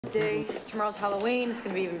Day. Tomorrow's Halloween. It's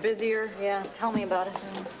gonna be even busier. Yeah, tell me about it.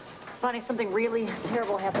 Bonnie, something really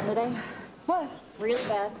terrible happened today. What? Really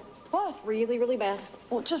bad. What? Really, really bad.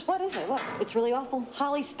 Well, just what is it? What? It's really awful.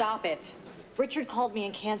 Holly, stop it. Richard called me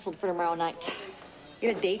and canceled for tomorrow night. You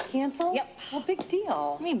got a date canceled? Yep. Well, big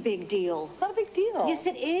deal. I mean, big deal. It's not a big deal. Yes,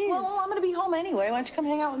 it is. Well, I'm gonna be home anyway. Why don't you come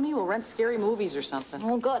hang out with me? We'll rent scary movies or something.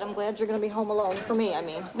 Oh, good. I'm glad you're going to be home alone. For me, I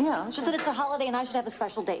mean. Yeah. Just that it's a holiday and I should have a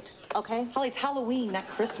special date, okay? Holly, it's Halloween, not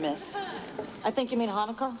Christmas. I think you mean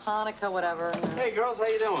Hanukkah? Hanukkah, whatever. Hey, girls, how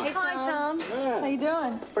you doing? Hey, Hi, Tom. Yeah. How you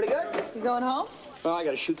doing? Pretty good? You going home? Well, I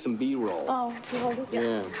gotta shoot some B-roll. Oh, you hold it?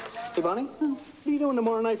 Yeah. Hey, Bonnie? What are you doing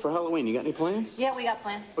tomorrow night for Halloween? You got any plans? Yeah, we got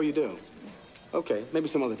plans. Oh, you do? Okay, maybe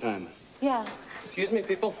some other time. Yeah. Excuse me,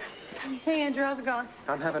 people. Hey, Andrew, how's it going?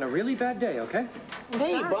 I'm having a really bad day, okay?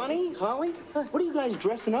 Hey, Bonnie, Holly, what are you guys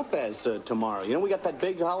dressing up as tomorrow? You know, we got that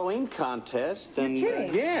big Halloween contest, and You're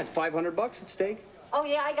kidding. yeah, it's $500 at stake. Oh,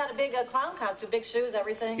 yeah, I got a big clown costume, big shoes,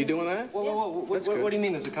 everything. You doing that? Whoa, whoa, whoa. That's good. What do you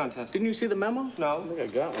mean there's a contest? Didn't you see the memo? No. I think I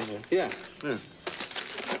got one here. Yeah. Yeah.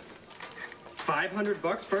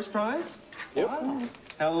 $500 first prize? Yep. Wow.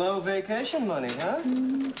 Hello, vacation money, huh?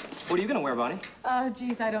 What are you gonna wear, Bonnie?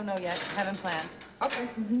 Geez, I don't know yet. Haven't planned. Okay.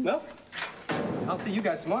 Well, I'll see you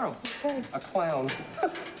guys tomorrow. Okay. A clown.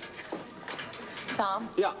 Tom,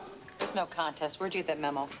 Yeah. there's no contest. Where'd you get that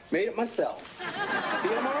memo? Made it myself. See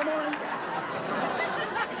you tomorrow morning.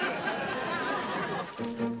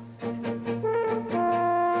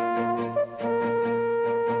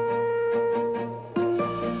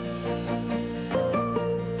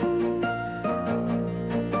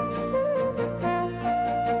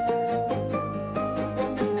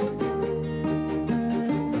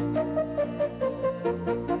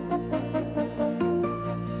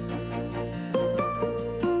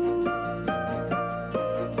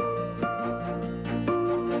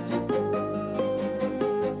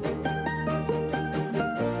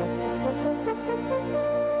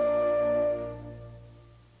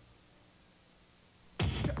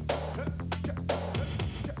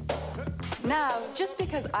 Now, just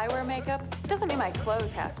because I wear makeup doesn't mean my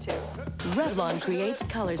clothes have to. Revlon creates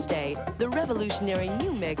Color Stay, the revolutionary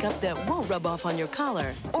new makeup that won't rub off on your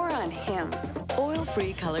collar. Or on him.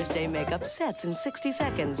 Oil-free Color Stay makeup sets in 60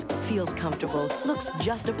 seconds, feels comfortable, looks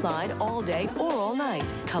just applied all day or all night.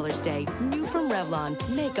 Color Stay, new from Revlon,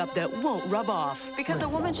 makeup that won't rub off. Because a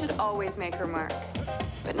woman should always make her mark,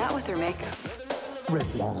 but not with her makeup.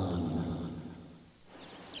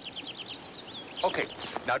 Okay,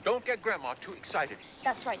 now don't get Grandma too excited.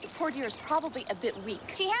 That's right. Your poor dear is probably a bit weak.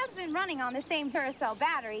 She has been running on the same Duracell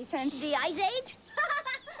battery since the Ice Age.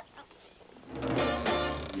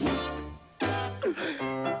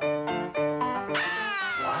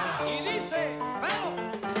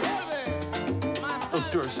 Those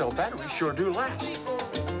Duracell batteries sure do last.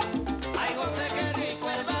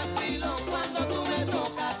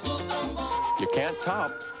 You can't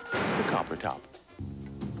top the copper top.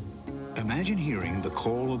 Imagine hearing the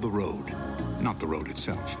call of the road, not the road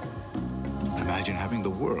itself. Imagine having the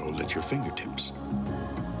world at your fingertips.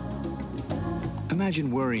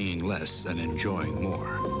 Imagine worrying less and enjoying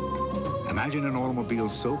more. Imagine an automobile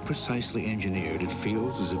so precisely engineered it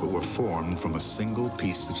feels as if it were formed from a single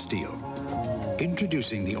piece of steel.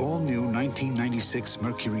 Introducing the all-new 1996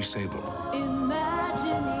 Mercury Sable.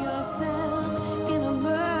 Imagine yourself in a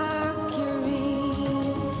Mercury.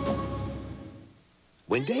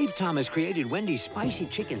 When Dave Thomas created Wendy's spicy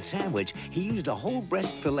chicken sandwich, he used a whole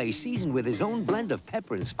breast filet seasoned with his own blend of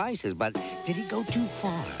pepper and spices, but did he go too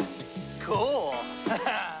far? Cool.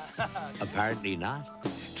 Apparently not.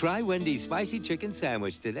 Try Wendy's spicy chicken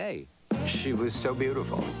sandwich today. She was so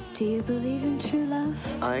beautiful. Do you believe in true love?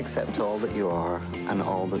 I accept all that you are and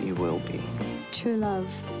all that you will be. True love,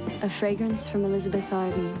 a fragrance from Elizabeth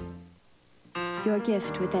Arden. Your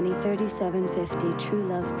gift with any $37.50 True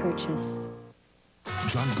Love purchase.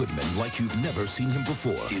 John Goodman like you've never seen him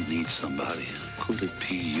before. You need somebody. Could it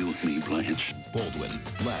be you and me, Blanche? Baldwin,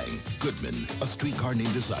 Lang, Goodman, A Streetcar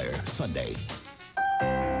Named Desire, Sunday.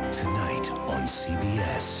 Tonight on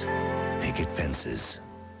CBS, Picket Fences.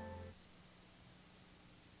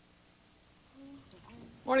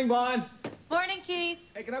 Morning, Blonde. Morning, Keith.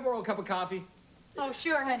 Hey, can I borrow a cup of coffee? Oh,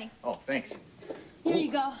 sure, honey. Oh, thanks. Here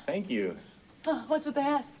you go. Thank you. Oh, what's with the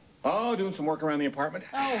hat? Oh, doing some work around the apartment.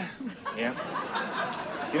 Oh, Yeah.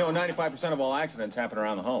 You know, 95% of all accidents happen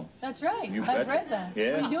around the home. that's right. You I've bet. read that.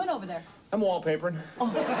 Yeah. What are you doing over there? I'm wallpapering.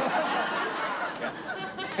 Oh. Yeah.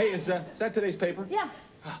 Hey, is that today's paper? Yeah.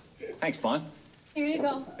 Thanks, Blonde. Here you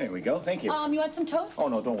go. There we go. Thank you. You want some toast? Oh,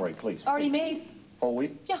 no, don't worry, please. Already made. Whole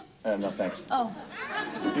wheat? Yeah. No, thanks. Oh.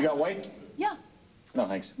 You got white? Yeah. No,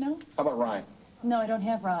 thanks. No? How about rye? No, I don't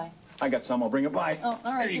have rye. I got some. I'll bring it by. Oh,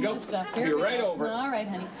 all right. There you give me go. the stuff. Be Here we right go. over. All right,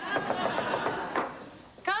 honey.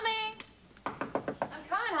 Coming. I'm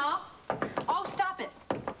coming, Hal. Oh, stop it.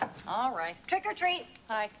 All right. Trick or treat.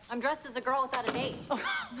 Hi. I'm dressed as a girl without a date.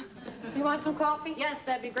 You want some coffee? Yes,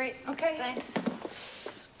 that'd be great. Okay. Thanks.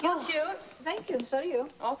 You're cute. Thank you. So do you.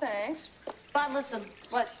 Oh, thanks. But listen.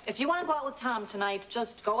 What? If you want to go out with Tom tonight,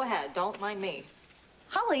 just go ahead. Don't mind me.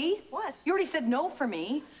 Holly. What? You already said no for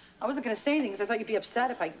me. I wasn't going to say anything because I thought you'd be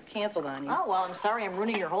upset if I canceled on you. Oh, well, I'm sorry. I'm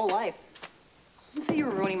ruining your whole life. I didn't say you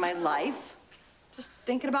were ruining my life. Just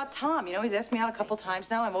thinking about Tom. You know, he's asked me out a couple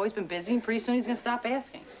times now. I've always been busy, and pretty soon he's going to stop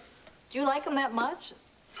asking. Do you like him that much?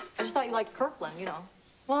 I just thought you liked Kirkland, you know.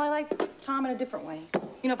 Well, I like Tom in a different way.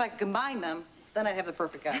 You know, if I could combine them, then I'd have the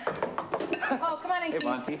perfect guy. Oh, come on in, Keith.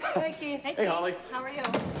 Bonnie. Hi, Keith. Hey, Holly. How are you?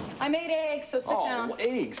 I made eggs, so sit down. Oh,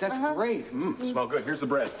 eggs. That's great. Smell good. Here's the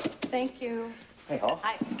bread. Thank you. Hey, Hall.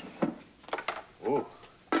 Hi. Ooh.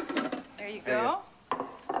 There you go.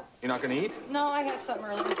 You're not going to eat? No, I had something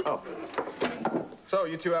earlier. Oh. So,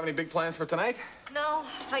 you two have any big plans for tonight? No,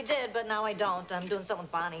 I did, but now I don't. I'm doing something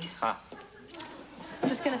with Bonnie. Huh. I'm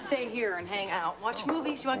just going to stay here and hang out. Watch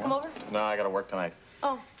movies. You want to come over? No, I got to work tonight.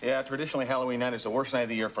 Oh. Yeah, traditionally Halloween night is the worst night of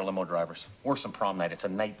the year for limo drivers. Worse than prom night. It's a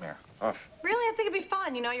nightmare. Ugh. Really? I think it'd be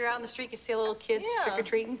fun. You know, you're out in the street, you see little kids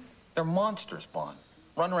trick-or-treating. They're monsters, Bon.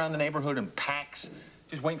 Run around the neighborhood in packs,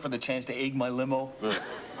 just waiting for the chance to egg my limo.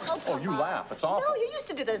 Oh, you laugh. It's awful. No, you used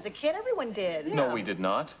to do that as a kid. Everyone did. No, we did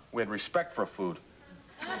not. We had respect for food.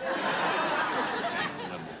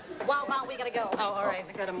 Well, Mom, we gotta go. Oh, all right.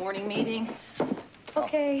 I got a morning meeting.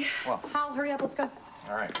 Okay. Well. Hal, hurry up. Let's go.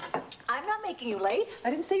 All right. I'm not making you late. I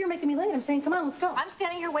didn't say you're making me late. I'm saying, come on, let's go. I'm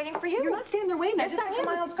standing here waiting for you. You're not standing there waiting. Yes, I just I said, am.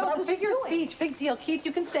 come on, let's go. What I was Figure just a doing. speech. Big deal. Keith,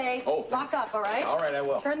 you can stay. Oh. Lock up, all right? All right, I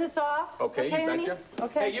will. Turn this off. Okay, you honey? betcha.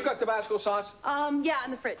 Okay. Hey, you got Tabasco sauce? Yeah,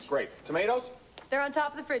 in the fridge. Great. Tomatoes? They're on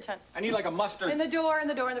top of the fridge, hon. I need like a mustard. In the door,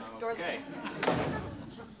 the door. Okay.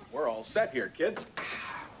 We're all set here, kids.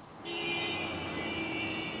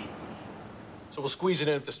 So we'll squeeze it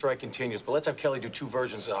in if the strike continues, but let's have Kelly do 2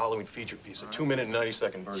 versions of the Halloween feature piece, a 2-minute and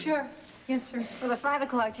 90-second version. Sure. Yes, sir. For the 5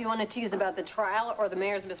 o'clock, do you want to tease about the trial or the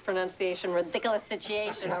mayor's mispronunciation, ridiculous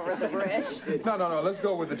situation over the bridge? No. Let's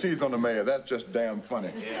go with the tease on the mayor. That's just damn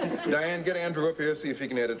funny. Diane, get Andrew up here, see if he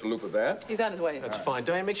can edit the loop of that. He's on his way. That's fine.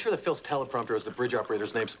 Diane, make sure that Phil's teleprompter has the bridge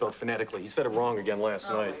operator's name spelled phonetically. He said it wrong again last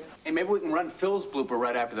night. Hey, maybe we can run Phil's blooper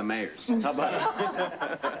right after the mayor's. How about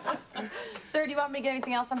it? Sir, do you want me to get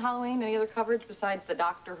anything else on Halloween? Any other coverage besides the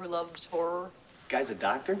doctor who loves horror? Guy's a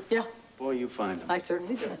doctor? Yeah. Boy, you find him. I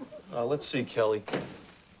certainly do. Let's see, Kelly.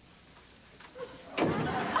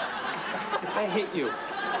 I hate you.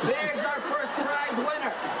 There's our first prize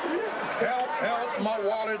winner. Help, my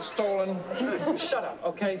wallet's stolen. Shut up,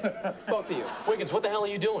 okay? Both of you. Wiggins, what the hell are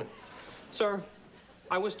you doing? Sir,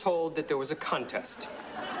 I was told that there was a contest.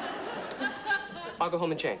 I'll go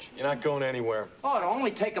home and change. You're not going anywhere. Oh, it'll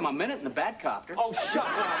only take him a minute in the Batcopter. Oh, shut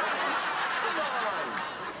up.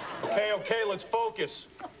 Okay, let's focus.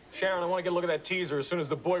 Sharon, I want to get a look at that teaser as soon as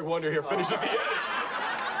the boy wonder here finishes the edit.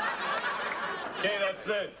 Okay, that's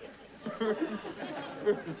it.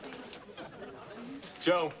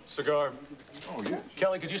 Joe, cigar. Oh, yes.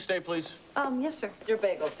 Kelly, could you stay, please? Yes, sir. Your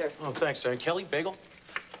bagel, sir. Oh, thanks, sir. Kelly, bagel?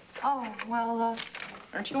 Oh, well,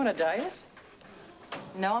 aren't you on a diet?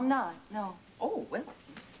 No, I'm not. No. Oh, well.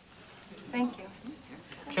 Thank you.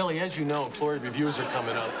 Kelly, as you know, employee reviews are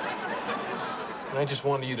coming up. And I just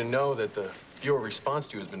wanted you to know that the viewer response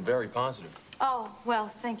to you has been very positive. Oh, well,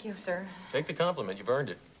 thank you, sir. Take the compliment. You've earned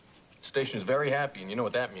it. The station is very happy, and you know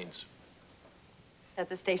what that means. That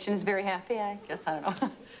the station is very happy, I guess. I don't know.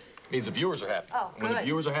 It means the viewers are happy. Oh, When the good.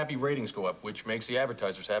 viewers are happy, ratings go up, which makes the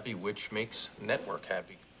advertisers happy, which makes the network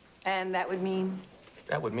happy. And that would mean?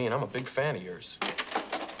 That would mean I'm a big fan of yours.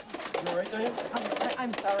 You all right, Diane?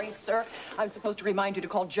 I'm sorry, sir. I was supposed to remind you to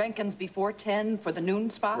call Jenkins before 10 for the noon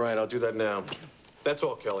spot. Right, I'll do that now. That's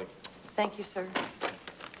all, Kelly. Thank you, sir.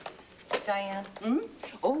 Diane.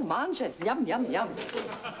 Oh, mangia. Yum, yum, yum.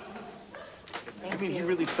 You mean he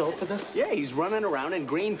really fell for this? Yeah, he's running around in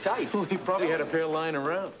green tights. He probably had a pair lying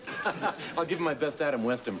around. I'll give him my best Adam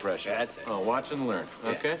West impression. That's it. Oh, watch and learn,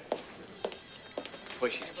 okay? Boy,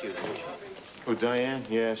 she's cute, isn't she? Oh, Diane?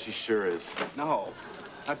 Yeah, she sure is. No,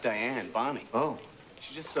 not Diane, Bonnie. Oh.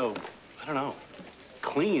 She's just so, I don't know,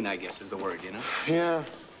 clean, I guess is the word, you know? Yeah.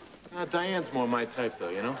 Diane's more my type, though,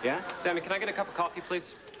 you know? Yeah? Sammy, can I get a cup of coffee,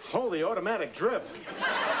 please? Holy automatic drip.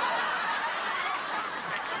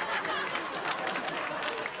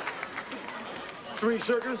 3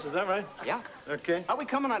 sugars, is that right? Yeah. Okay. How we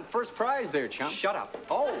coming on first prize there, chump? Shut up.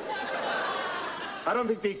 Oh. I don't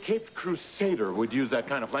think the Cape Crusader would use that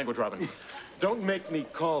kind of language, Robin. Don't make me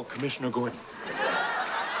call Commissioner Gordon.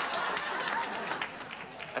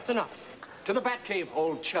 That's enough. To the Batcave,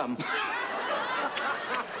 old chum.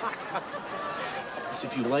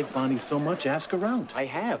 If you like Bonnie so much, ask around. I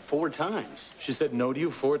have 4 times. She said no to you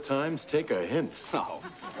 4 times? Take a hint. No.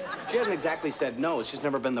 She hasn't exactly said no. It's just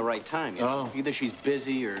never been the right time, you know? Either she's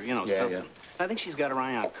busy or, you know, something. Yeah. I think she's got her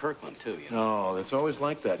eye on Kirkland, too, you know? No, it's always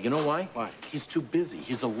like that. You know why? Why? He's too busy.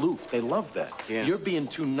 He's aloof. They love that. Yeah. You're being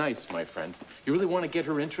too nice, my friend. You really want to get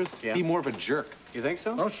her interest? Yeah. Be more of a jerk. You think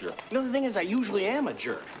so? Oh, sure. You know, the thing is, I usually am a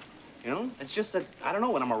jerk. You know? It's just that, I don't know,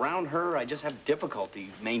 when I'm around her, I just have difficulty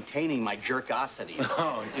maintaining my jerkosity.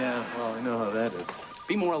 Oh, yeah. Well, I know how that is.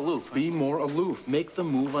 Be more aloof. Huh? Be more aloof. Make the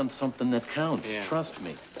move on something that counts. Yeah. Trust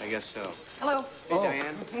me. I guess so. Hello. Hey,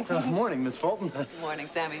 Diane. Morning, Miss Fulton. Good morning,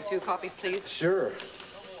 Sammy. 2 coffees, please. Sure.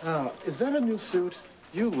 Is that a new suit?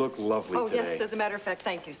 You look lovely today. Oh, yes, as a matter of fact,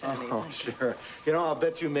 thank you, Sammy. Oh, sure. You know, I'll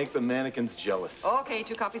bet you make the mannequins jealous. Okay,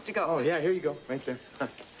 2 coffees to go. Oh, yeah, here you go. Right there.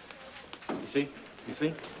 You see? You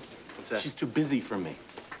see? What's that? She's too busy for me.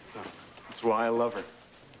 Oh. That's why I love her.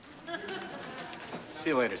 See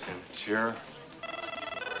you later, Sam. Sure.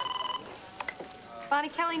 Bonnie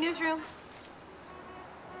Kelly, newsroom.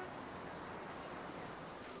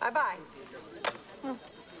 Bye-bye.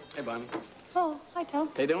 Hey, Bonnie. Oh, hi, Tom.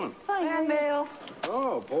 How you doing? Fine. And mail.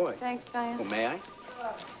 Oh, boy. Thanks, Diane. Well, may I?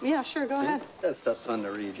 Yeah, sure, go ahead. That stuff's fun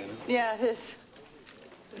to read, you know? Yeah, it is.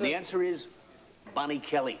 And the answer is Bonnie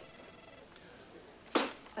Kelly. See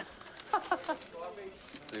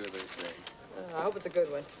what they say. I hope it's a good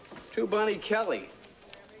one. To Bonnie Kelly.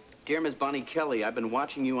 Dear Miss Bonnie Kelly, I've been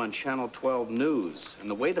watching you on Channel 12 News, and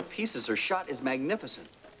the way the pieces are shot is magnificent.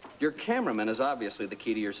 Your cameraman is obviously the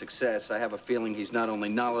key to your success. I have a feeling he's not only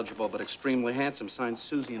knowledgeable, but extremely handsome. Signed,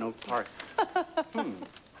 Susie in Oak Park.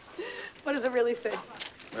 What does it really say?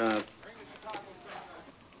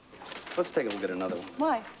 Let's take a look at another one.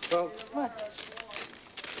 Why? Well, What?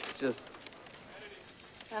 just...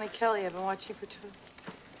 Bonnie Kelly, I've been watching you for 2.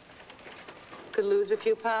 Could lose a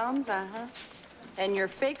few pounds, And your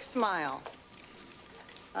fake smile.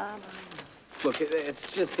 Look, it's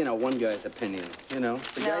just, you know, one guy's opinion, you know?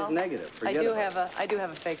 The guy's negative. Forget I do about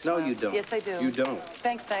have a fake smile. No, you don't. Yes, I do. You don't.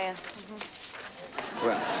 Thanks, Diane.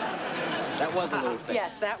 Well, that was a little thing.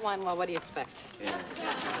 Yes, that one. Well, what do you expect? Yeah.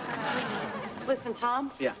 Listen,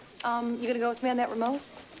 Tom. Yeah. You gonna go with me on that remote?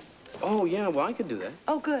 Oh, yeah, well, I could do that.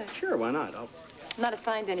 Oh, good. Sure, why not? I'm not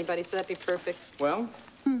assigned to anybody, so that'd be perfect. Well,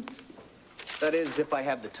 that is if I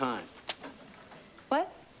have the time.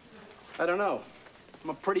 What? I don't know. I'm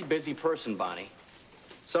a pretty busy person, Bonnie.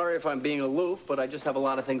 Sorry if I'm being aloof, but I just have a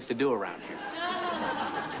lot of things to do around here.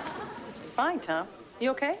 Fine, Tom. You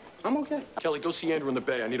okay? I'm okay. Kelly, go see Andrew in the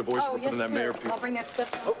Bay. I need a voice to put in that mayor piece. I'll bring that stuff.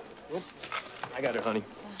 Oh, I got it, honey.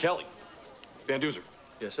 Kelly, Van Duzer.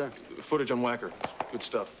 Yes, sir. Footage on Whacker. Good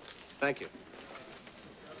stuff. Thank you.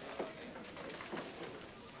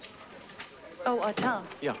 Oh, Tom.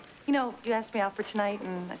 Yeah. You know, you asked me out for tonight,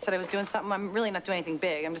 and I said I was doing something. I'm really not doing anything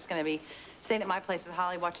big. I'm just going to be staying at my place with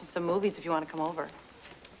Holly, watching some movies if you want to come over.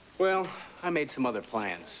 Well, I made some other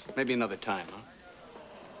plans. Maybe another time, huh?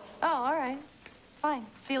 Oh, all right. Fine.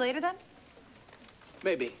 See you later, then?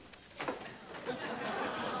 Maybe.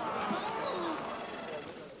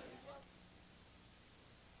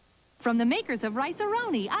 From the makers of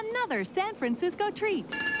Rice-A-Roni, another San Francisco treat.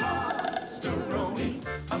 Pasta-roni,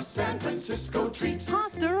 a San Francisco treat.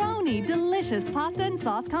 Pasta-roni, delicious pasta and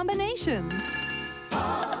sauce combinations.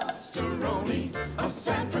 Pasta-roni, a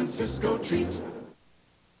San Francisco treat.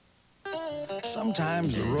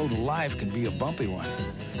 Sometimes the road to life can be a bumpy one.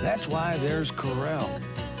 That's why there's Corel.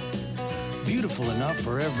 Beautiful enough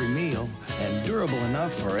for every meal and durable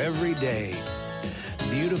enough for every day.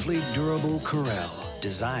 Beautifully durable Corel,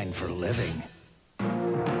 designed for living.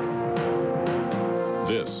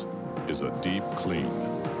 This is a deep clean.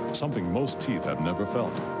 Something most teeth have never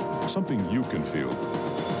felt. Something you can feel.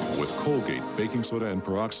 With Colgate baking soda and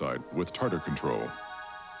peroxide with tartar control.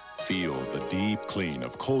 Feel the deep clean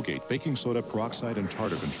of Colgate baking soda, peroxide, and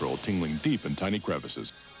tartar control tingling deep in tiny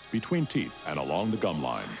crevices between teeth and along the gum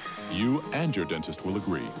line. You and your dentist will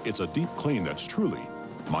agree it's a deep clean that's truly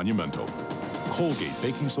monumental. Colgate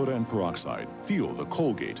baking soda and peroxide. Feel the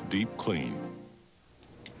Colgate deep clean.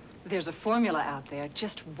 There's a formula out there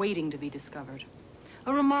just waiting to be discovered.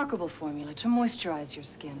 A remarkable formula to moisturize your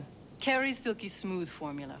skin. Kerry's Silky Smooth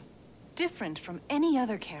formula. Different from any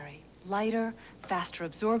other Kerry. Lighter, faster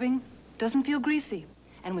absorbing, doesn't feel greasy.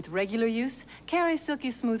 And with regular use, Kerry's Silky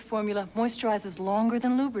Smooth formula moisturizes longer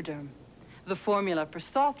than Lubriderm. The formula for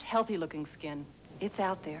soft, healthy-looking skin. It's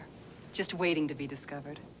out there, just waiting to be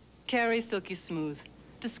discovered. Kerry's Silky Smooth.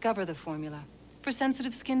 Discover the formula. For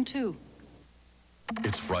sensitive skin, too.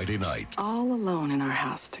 It's Friday night. All alone in our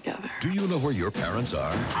house together. Do you know where your parents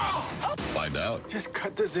are? Find out. Just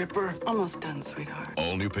cut the zipper. Almost done, sweetheart.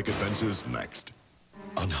 All new picket fences next.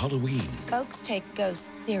 On Halloween, Folks take ghosts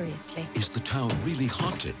seriously. is the town really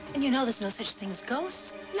haunted? And you know there's no such thing as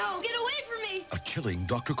ghosts. No, get away from me! A chilling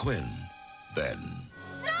Dr. Quinn. Then,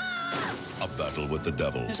 a battle with the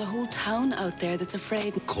devil. There's a whole town out there that's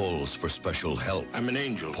afraid. Calls for special help. I'm an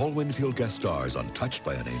angel. Paul Winfield guest stars on Touched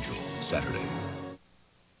by an Angel, Saturday.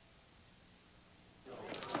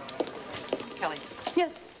 Kelly.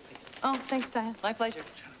 Yes. Oh, thanks, Diane. My pleasure.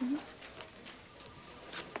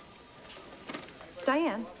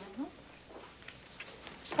 Diane,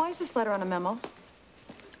 why is this letter on a memo?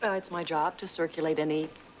 It's my job to circulate any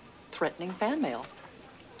threatening fan mail.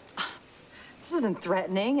 This isn't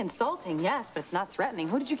threatening, insulting, yes, but it's not threatening.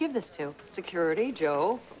 Who did you give this to? Security,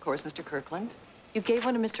 Joe, of course, Mr. Kirkland. You gave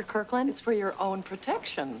one to Mr. Kirkland? It's for your own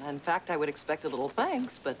protection. In fact, I would expect a little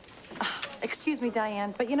thanks, but... Excuse me,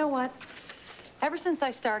 Diane, but you know what? Ever since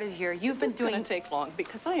I started here, you've been doing... It's gonna take long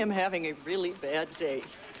because I am having a really bad day.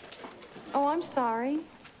 Oh, I'm sorry.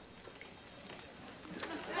 It's okay.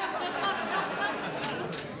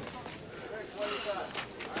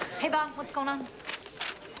 Hey, Bob, what's going on?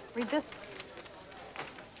 Read this.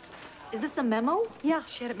 Is this a memo? Yeah,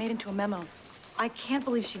 she had it made into a memo. I can't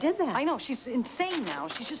believe she did that. I know, she's insane now.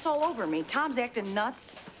 She's just all over me. Tom's acting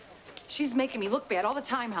nuts. She's making me look bad all the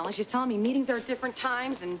time, Holly. She's telling me meetings are at different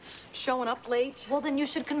times and showing up late. Well, then you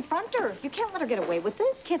should confront her. You can't let her get away with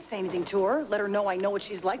this. Can't say anything to her. Let her know I know what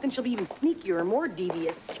she's like, then she'll be even sneakier and more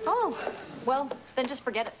devious. Oh, well, then just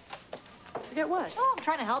forget it. Forget what? Oh, I'm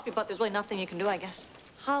trying to help you, but there's really nothing you can do, I guess.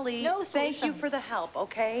 Holly, No thank solution. you for the help,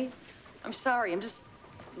 okay? I'm sorry.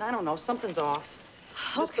 I don't know. Something's off.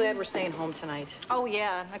 I'm just glad we're staying home tonight. Oh,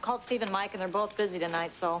 yeah. I called Steve and Mike, and they're both busy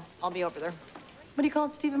tonight, so I'll be over there. What are you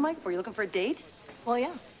calling Steve and Mike for? You looking for a date? Well,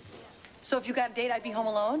 yeah. So if you got a date, I'd be home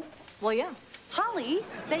alone? Well, yeah. Holly!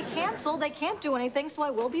 They canceled. They can't do anything, so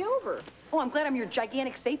I will be over. Oh, I'm glad I'm your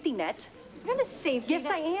gigantic safety net. You're not a safety Yes,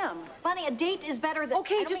 net. I am. Bunny, a date is better than...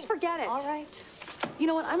 Okay, just forget it. All right. You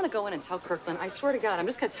know what? I'm gonna go in and tell Kirkland. I swear to God, I'm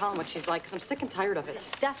just gonna tell him what she's like, because I'm sick and tired of it.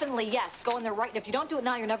 Definitely, yes. Go in there right... If you don't do it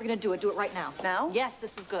now, you're never going to do it. Do it right now. Now? Yes,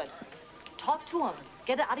 this is good. Talk to him.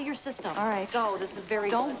 Get it out of your system. All right. Go. This is very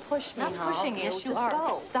Don't good. push me, Not Hal. pushing you. Yes, you Just are.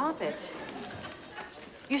 go. Stop it.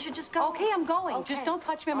 You should just go. Okay, I'm going. Okay. Just don't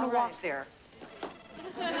touch me. I'm gonna All right. walk there.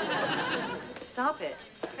 Stop it.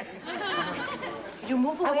 You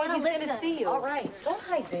move away, I want to he's listen. gonna see you. All right. Don't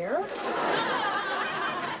hide there.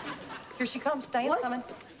 Here she comes. Diane's coming.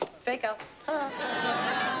 Fake out.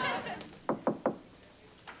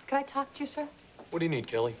 Can I talk to you, sir? What do you need,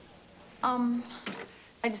 Kelly?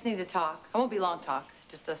 I just need to talk. I won't be long talk.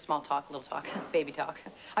 Just a small talk, little talk, baby talk.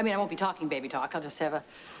 I mean, I won't be talking baby talk. I'll just have a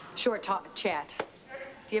short talk, chat.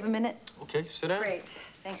 Do you have a minute? Okay, sit down. Great.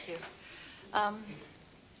 Thank you.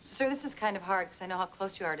 Sir, this is kind of hard because I know how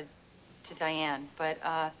close you are to Diane, but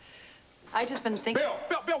I just been thinking...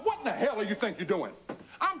 Bill, what in the hell do you think you're doing?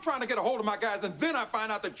 I'm trying to get a hold of my guys, and then I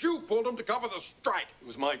find out that you pulled them to cover the strike. It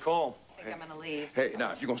was my call. I think I'm gonna leave. Hey,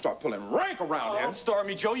 now, if you're gonna start pulling rank around here... Don't start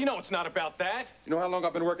me, Joe. You know it's not about that. You know how long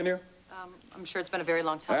I've been working here? I'm sure it's been a very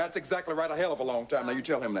long time. That's exactly right, a hell of a long time. Now, you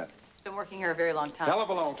tell him that. It's been working here a very long time. Hell of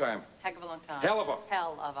a long time. Heck of a long time. Hell of a.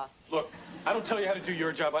 Hell of a. Look, I don't tell you how to do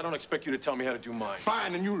your job. I don't expect you to tell me how to do mine.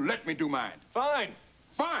 Fine, and you let me do mine. Fine.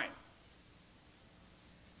 Fine.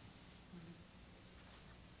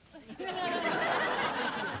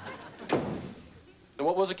 And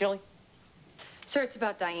what was it, Kelly? Sir, it's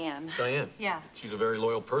about Diane. Diane. Yeah. She's a very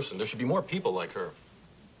loyal person. There should be more people like her.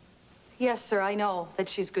 Yes, sir, I know that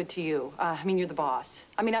she's good to you. I mean, you're the boss.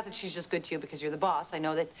 I mean, not that she's just good to you because you're the boss. I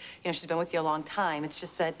know that, you know, she's been with you a long time. It's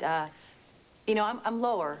just that, you know, I'm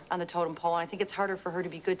lower on the totem pole, and I think it's harder for her to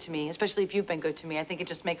be good to me, especially if you've been good to me. I think it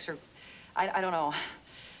just makes her, I don't know.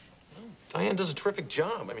 Diane does a terrific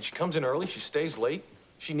job. I mean, she comes in early, she stays late.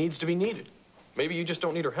 She needs to be needed. Maybe you just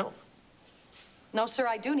don't need her help. No, sir,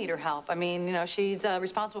 I do need her help. I mean, you know, she's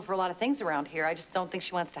responsible for a lot of things around here. I just don't think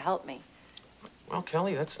she wants to help me. Well,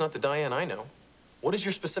 Kelly, that's not the Diane I know. What is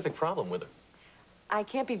your specific problem with her? I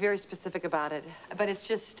can't be very specific about it, but it's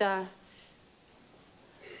just, I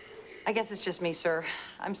guess it's just me, sir.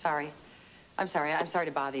 I'm sorry. I'm sorry. I'm sorry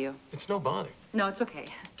to bother you. It's no bother. No, it's okay.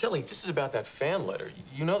 Kelly, this is about that fan letter.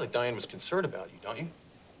 You know that Diane was concerned about you, don't you?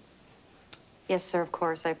 Yes, sir, of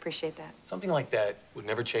course. I appreciate that. Something like that would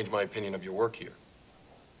never change my opinion of your work here.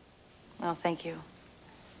 Well, thank you.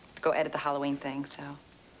 Go edit the Halloween thing, so.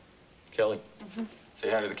 Kelly,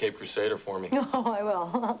 say hi to the Cape Crusader for me. Oh, I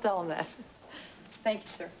will. I'll tell him that. Thank you,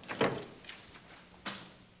 sir.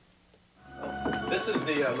 This is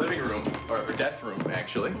the living room, or death room,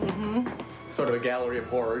 actually. Mm-hmm. Sort of a gallery of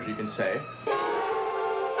horrors, you can say.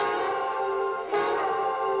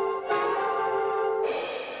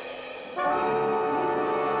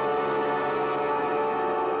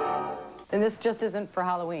 And this just isn't for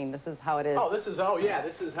Halloween. This is how it is. Oh, this is how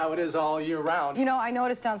it is all year round. You know, I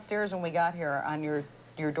noticed downstairs when we got here on your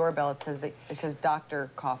doorbell, it says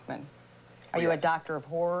Dr. Kaufman. Are you a doctor of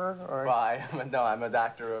horror, or? Well, I'm a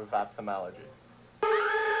doctor of ophthalmology.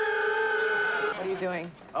 What are you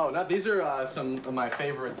doing? Oh, no, these are some of my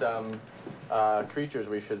favorite creatures,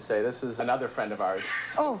 we should say. This is another friend of ours.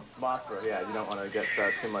 Oh. Mothra, yeah, you don't want to get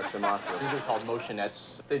too much of Mothra. These are called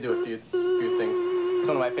motionettes. They do a few things. It's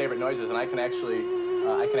one of my favorite noises, and I can actually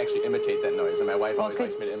imitate that noise, and my wife always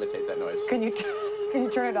likes me to imitate that noise. Can you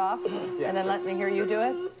turn it off? Yeah, and then let me hear you do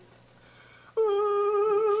it?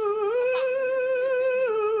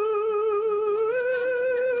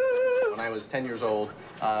 When I was 10 years old,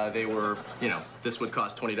 they were, this would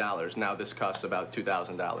cost $20. Now this costs about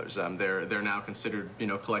 $2,000. They're now considered,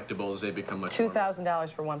 collectibles. They become much more.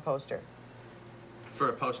 $2,000 for one poster. For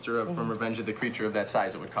a poster from Revenge of the Creature of that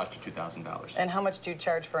size, it would cost you $2,000. And how much do you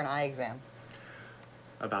charge for an eye exam?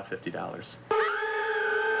 About $50.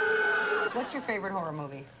 What's your favorite horror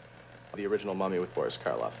movie? The original Mummy with Boris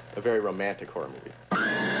Karloff. A very romantic horror movie. Oh,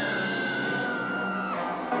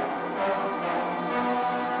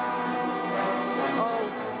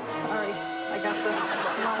 sorry. I got the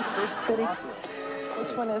monster spitty.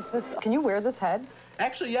 Which one is this? Can you wear this head?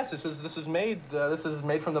 Actually, yes. This is made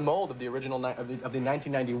from the mold of the original of the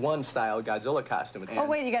 1991 style Godzilla costume. Oh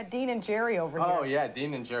wait, you got Dean and Jerry over here. Oh yeah,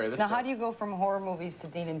 Dean and Jerry. Now, how do you go from horror movies to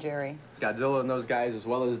Dean and Jerry? Godzilla and those guys, as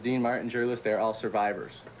well as Dean, Martin, Jerry Lewis, they're all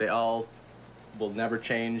survivors. They all will never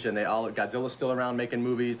change, and Godzilla's still around making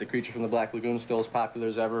movies. The Creature from the Black Lagoon is still as popular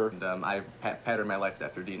as ever. And, I patterned my life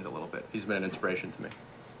after Dean's a little bit. He's been an inspiration to me.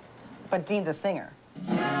 But Dean's a singer.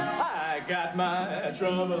 I got my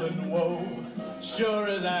trouble and woe, sure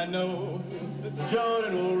as I know that the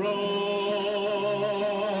Jordan will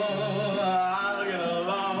roll. I'll get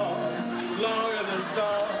along, long as the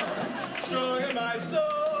song, strong in my soul.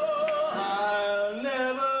 I'll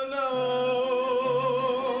never know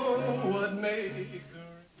what makes her.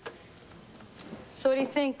 So what do you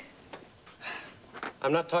think?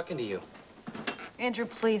 I'm not talking to you. Andrew,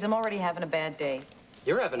 please, I'm already having a bad day.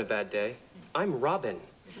 You're having a bad day. I'm Robin.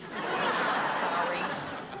 Sorry.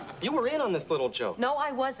 You were in on this little joke. No,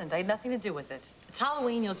 I wasn't. I had nothing to do with it. It's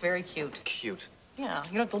Halloween. You look very cute. Cute. Yeah,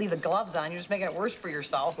 you don't have to leave the gloves on. You're just making it worse for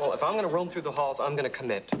yourself. Well, if I'm going to roam through the halls, I'm going to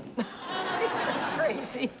commit.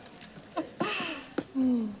 Crazy.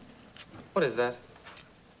 What is that?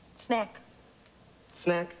 Snack.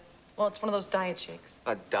 Snack? Well, it's one of those diet shakes.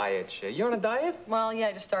 A diet shake. You're on a diet? Well, yeah,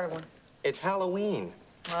 I just started one. It's Halloween.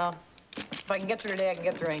 Well, if I can get through today, I can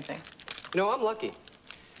get through anything. You know, I'm lucky.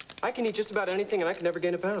 I can eat just about anything, and I can never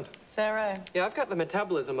gain a pound. Is that right? Yeah, I've got the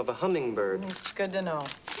metabolism of a hummingbird. It's good to know.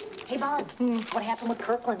 Hey, Bob, what happened with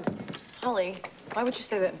Kirkland? Holly, why would you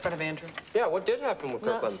say that in front of Andrew? Yeah, what did happen with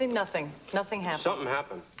Kirkland? No, see, nothing. Nothing happened. Something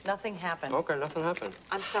happened. Nothing happened. Okay, nothing happened.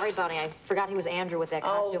 I'm sorry, Bonnie. I forgot he was Andrew with that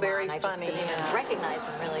costume very on. funny. I just didn't even recognize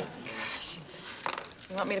him, really.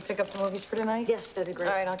 You want me to pick up the movies for tonight? Yes, that'd be great.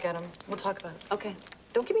 All right, I'll get them. We'll talk about it. Okay.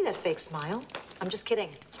 Don't give me that fake smile. I'm just kidding.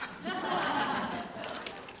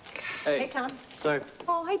 Hey, Tom. Sorry.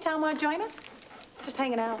 Oh, hey, Tom, want to join us? Just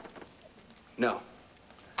hanging out. No.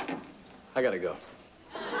 I gotta go.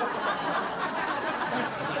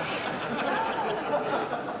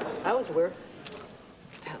 That was weird.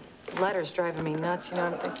 That letter's driving me nuts, you know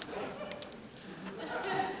what I'm thinking?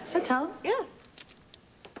 Is that Tom? Yeah.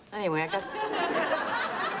 Anyway, I got...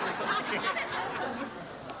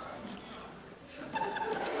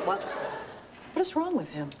 What? What is wrong with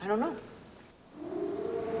him? I don't know.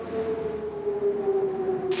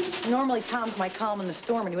 Normally, Tom's my calm in the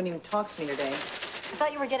storm, and he wouldn't even talk to me today. I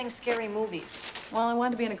thought you were getting scary movies. Well, I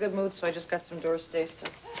wanted to be in a good mood, so I just got some Doris Day stuff.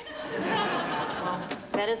 Well,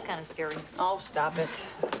 that is kind of scary. Oh, stop it.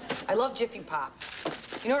 I love Jiffy Pop.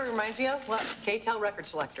 You know what it reminds me of? What? K-Tel record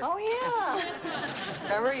selector. Oh, yeah.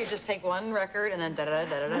 Remember, you just take one record and then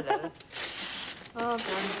da-da-da-da-da-da. Oh,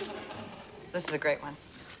 God. This is a great one.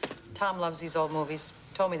 Tom loves these old movies.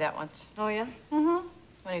 Told me that once. Oh, yeah? Mm-hmm.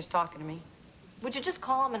 When he was talking to me. Would you just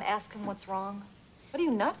call him and ask him what's wrong? What are you,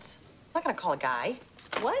 nuts? I'm not gonna call a guy.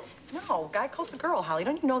 What? No, guy calls a girl, Holly.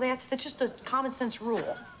 Don't you know that? That's just a common sense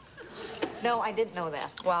rule. No, I didn't know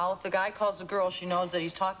that. Well, if the guy calls a girl, she knows that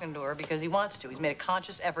he's talking to her because he wants to. He's made a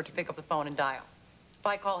conscious effort to pick up the phone and dial. If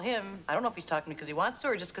I call him, I don't know if he's talking to me because he wants to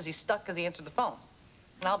or just because he's stuck because he answered the phone.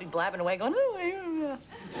 And I'll be blabbing away going, oh, yeah.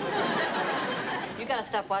 You gotta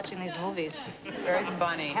stop watching these movies. Very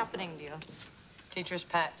funny. Happening to you. Teacher's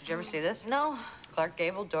pet. Did you ever see this? No. Clark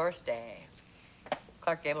Gable, Doris Day.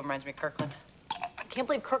 Clark Gable reminds me of Kirkland. I can't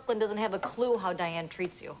believe Kirkland doesn't have a clue how Diane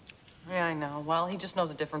treats you. Yeah, I know. Well, he just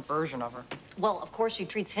knows a different version of her. Well, of course she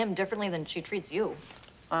treats him differently than she treats you.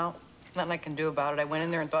 Well, nothing I can do about it. I went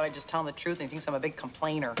in there and thought I'd just tell him the truth, and he thinks I'm a big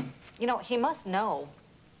complainer. You know, he must know.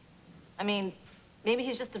 I mean, maybe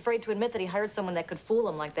he's just afraid to admit that he hired someone that could fool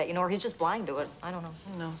him like that, you know, or he's just blind to it. I don't know.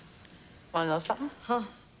 Who knows? Want to know something? Huh?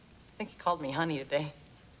 I think he called me honey today.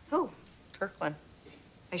 Who? Kirkland.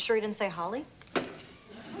 Are you sure he didn't say Holly?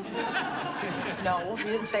 No, he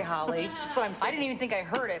didn't say Holly. That's what I didn't even think I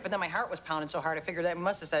heard it, but then my heart was pounding so hard, I figured that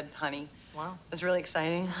must have said honey. Wow. It was really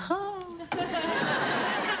exciting. You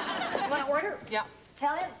want to order? Yeah.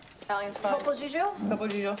 Italian? Italian's fine. Topo Gigio? Topo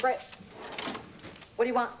Gigio. Right. What do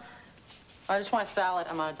you want? I just want a salad.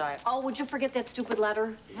 I'm on a diet. Oh, would you forget that stupid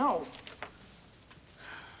letter? No.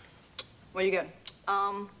 What do you get?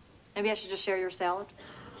 Maybe I should just share your salad.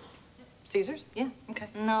 Caesar's? Yeah. Okay.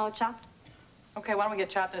 No, chopped. Okay, why don't we get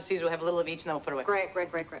chopped and a Caesar? We'll have a little of each, and then we'll put it away. Great.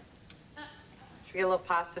 Should we get a little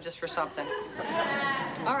pasta just for something?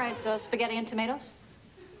 All right, spaghetti and tomatoes?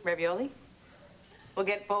 Ravioli? We'll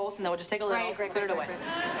get both, and then we'll just take a little, put it away.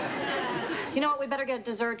 You know what? We better get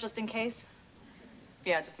dessert just in case.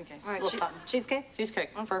 Yeah, just in case. All right, a little something. Cheesecake?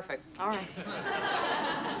 Cheesecake. Perfect. All right.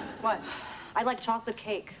 What? I'd like chocolate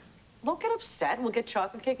cake. Don't get upset. We'll get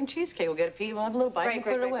chocolate cake and cheesecake. We'll get a piece, we'll have a little bite, and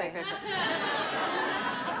put it away. Great.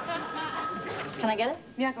 Can I get it?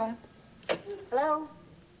 Yeah, go ahead. Hello?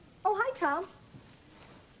 Oh, hi, Tom.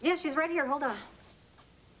 Yeah, she's right here. Hold on.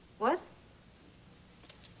 What?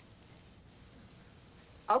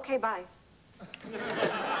 Okay, bye.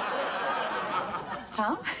 It's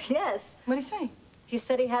Tom? Yes. What did he say? He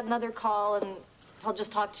said he had another call and he'll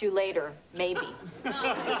just talk to you later, maybe.